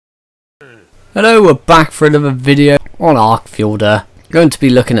Hello, we're back for another video on ARK Fjordur. Going to be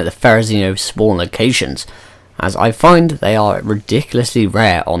looking at the Therizino spawn locations, as I find they are ridiculously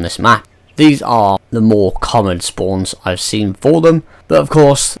rare on this map. These are the more common spawns I've seen for them, but of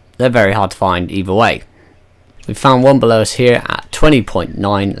course they're very hard to find either way. We found one below us here at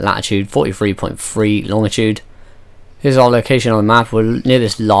 20.9 latitude, 43.3 longitude. Here's our location on the map. We're near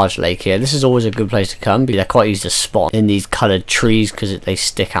this large lake here. This is always a good place to come. They're quite easy to spot in these coloured trees because they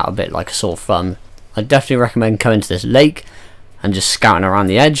stick out a bit like a sore thumb. I definitely recommend coming to this lake and just scouting around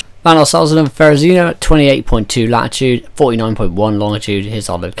the edge. Found ourselves another Therizino at 28.2 latitude, 49.1 longitude. Here's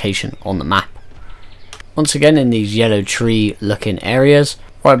our location on the map. Once again in these yellow tree looking areas,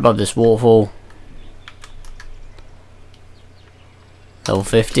 right above this waterfall. Level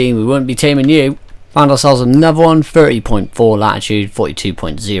 15, we wouldn't be taming you. Found ourselves another one, 30.4 latitude,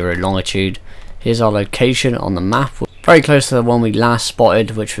 42.0 longitude. Here's our location on the map. We're very close to the one we last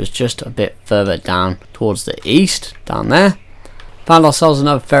spotted, which was just a bit further down towards the east, down there. Found ourselves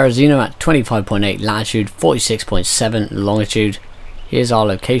another Therizino at 25.8 latitude, 46.7 longitude. Here's our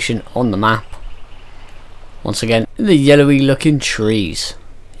location on the map. Once again, in the yellowy looking trees.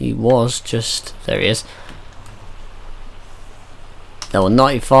 He was just, there he is. Level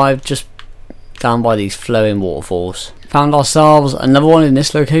 95, just down by these flowing waterfalls. Found ourselves another one in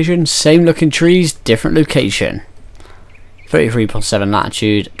this location, same looking trees, different location. 33.7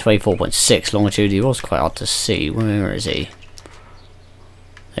 latitude, 24.6 longitude. He was quite hard to see. Where is he?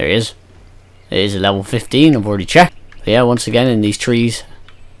 There he is. It is a level 15, I've already checked. But yeah, once again in these trees.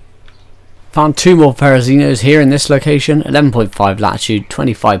 Found two more Therizinos here in this location, 11.5 latitude,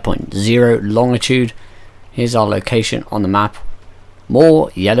 25.0 longitude. Here's our location on the map.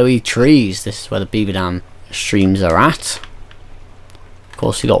 More yellowy trees. This is where the beaver dam streams are at. Of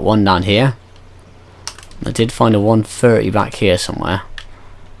course we got one down here. I did find a 130 back here somewhere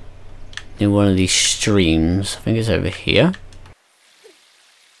in one of these streams. I think it's over here.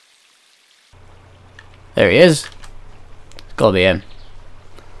 There he is. It's gotta be him.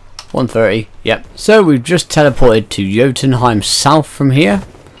 130, yep. So we've just teleported to Jotunheim south from here.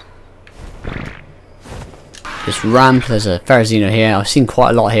 This ramp, there's a Therizino here. I've seen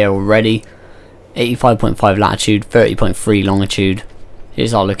quite a lot here already. 85.5 latitude, 30.3 longitude.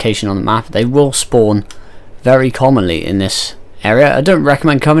 Here's our location on the map. They will spawn very commonly in this area. I don't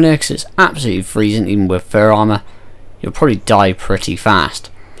recommend coming here because it's absolutely freezing even with fur armor. You'll probably die pretty fast.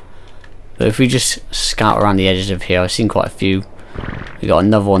 But if we just scout around the edges of here, I've seen quite a few. We got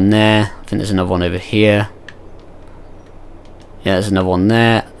another one there. I think there's another one over here. Yeah, there's another one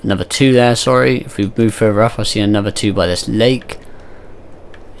there. Another two there, sorry. If we move further up, I've seen another two by this lake.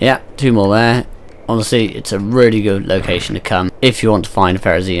 Yeah, two more there. Honestly, it's a really good location to come if you want to find a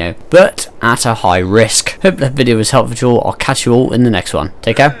Therizino, but at a high risk. Hope that video was helpful to you all. I'll catch you all in the next one.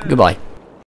 Take care. Goodbye.